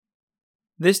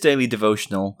This daily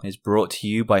devotional is brought to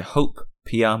you by Hope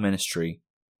PR Ministry.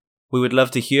 We would love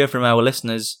to hear from our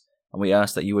listeners, and we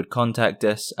ask that you would contact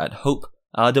us at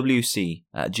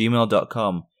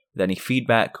hoperwc@gmail.com with any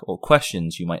feedback or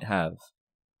questions you might have.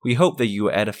 We hope that you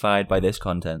were edified by this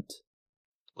content.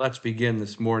 Let's begin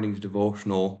this morning's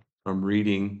devotional from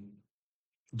reading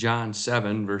John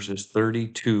 7, verses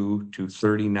 32 to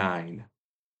 39.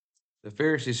 The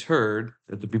Pharisees heard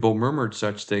that the people murmured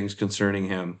such things concerning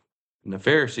him. And the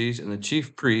Pharisees and the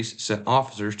chief priests sent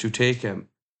officers to take him.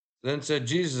 Then said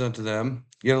Jesus unto them,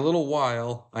 Yet a little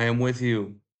while I am with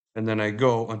you, and then I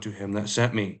go unto him that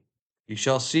sent me. Ye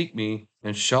shall seek me,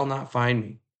 and shall not find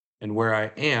me. And where I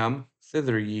am,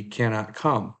 thither ye cannot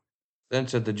come. Then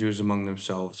said the Jews among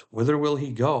themselves, Whither will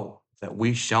he go, that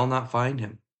we shall not find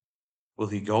him? Will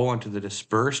he go unto the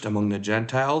dispersed among the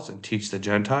Gentiles, and teach the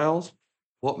Gentiles?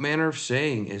 What manner of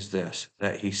saying is this,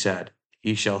 that he said,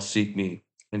 Ye shall seek me,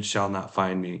 and shall not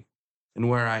find me, and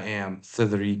where I am,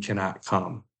 thither ye cannot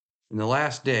come? In the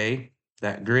last day,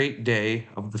 that great day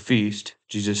of the feast,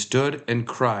 Jesus stood and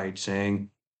cried, saying,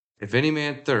 If any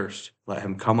man thirst, let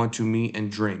him come unto me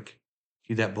and drink.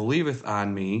 He that believeth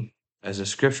on me, as the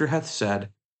scripture hath said,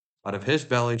 out of his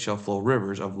belly shall flow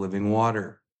rivers of living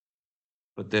water.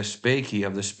 But this spake he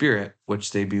of the Spirit,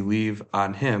 which they believe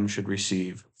on him should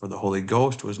receive. For the Holy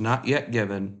Ghost was not yet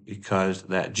given, because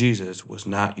that Jesus was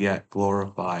not yet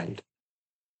glorified.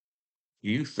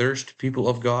 You thirst, people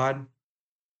of God?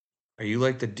 Are you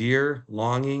like the deer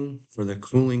longing for the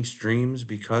cooling streams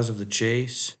because of the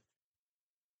chase?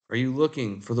 Are you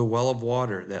looking for the well of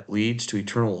water that leads to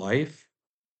eternal life?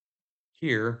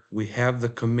 Here we have the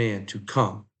command to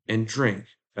come and drink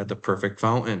at the perfect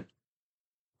fountain.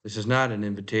 This is not an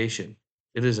invitation.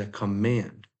 It is a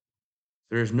command.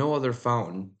 There is no other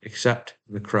fountain except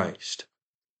the Christ.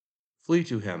 Flee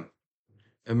to him.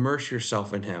 Immerse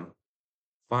yourself in him.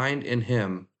 Find in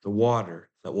him the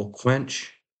water that will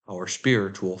quench our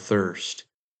spiritual thirst.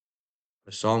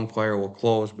 The psalm choir will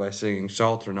close by singing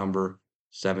Psalter number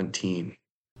 17.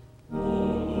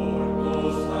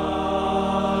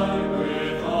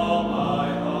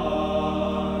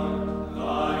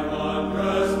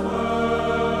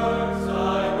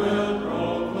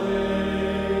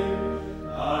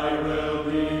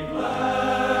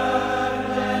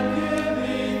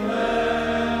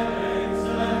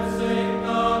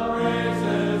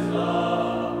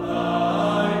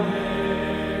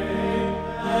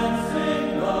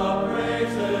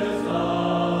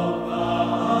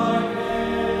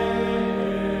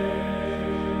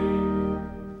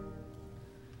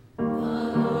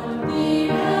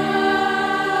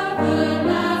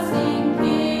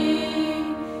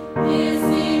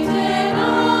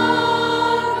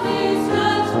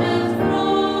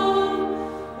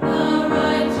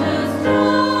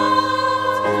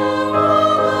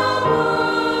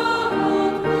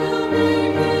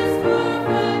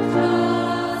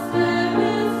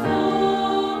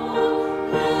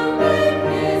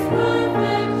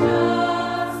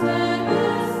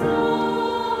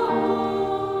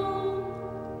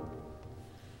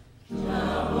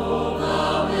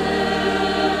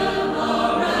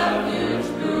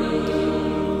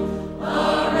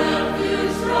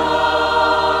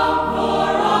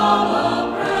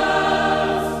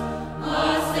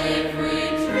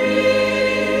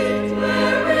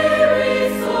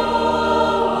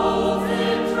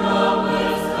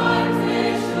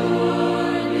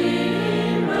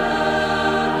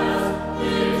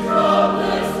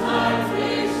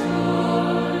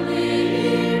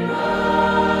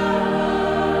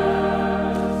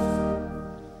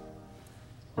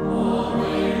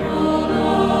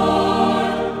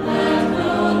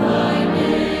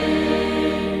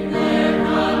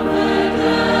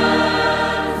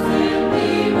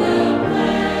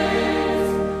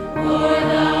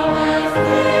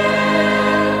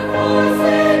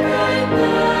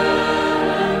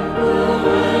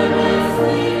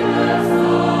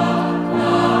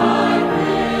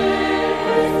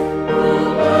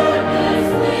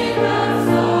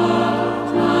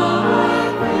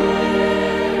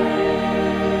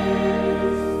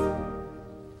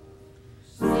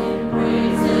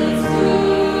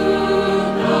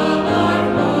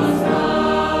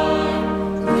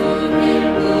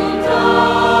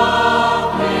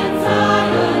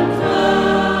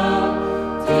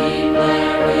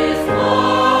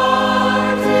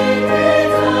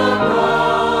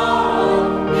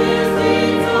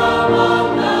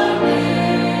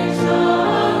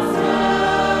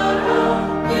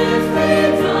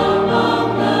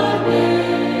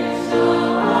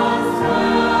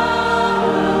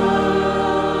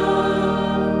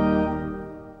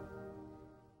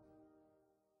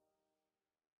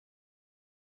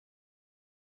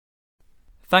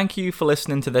 Thank you for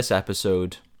listening to this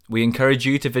episode. We encourage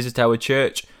you to visit our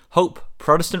church, Hope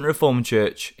Protestant Reformed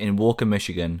Church in Walker,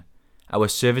 Michigan. Our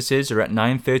services are at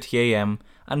 9:30 a.m.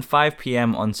 and 5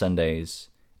 p.m. on Sundays.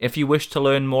 If you wish to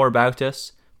learn more about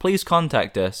us, please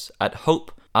contact us at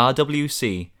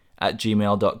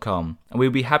hoperwc@gmail.com, and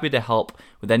we'll be happy to help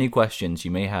with any questions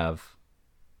you may have.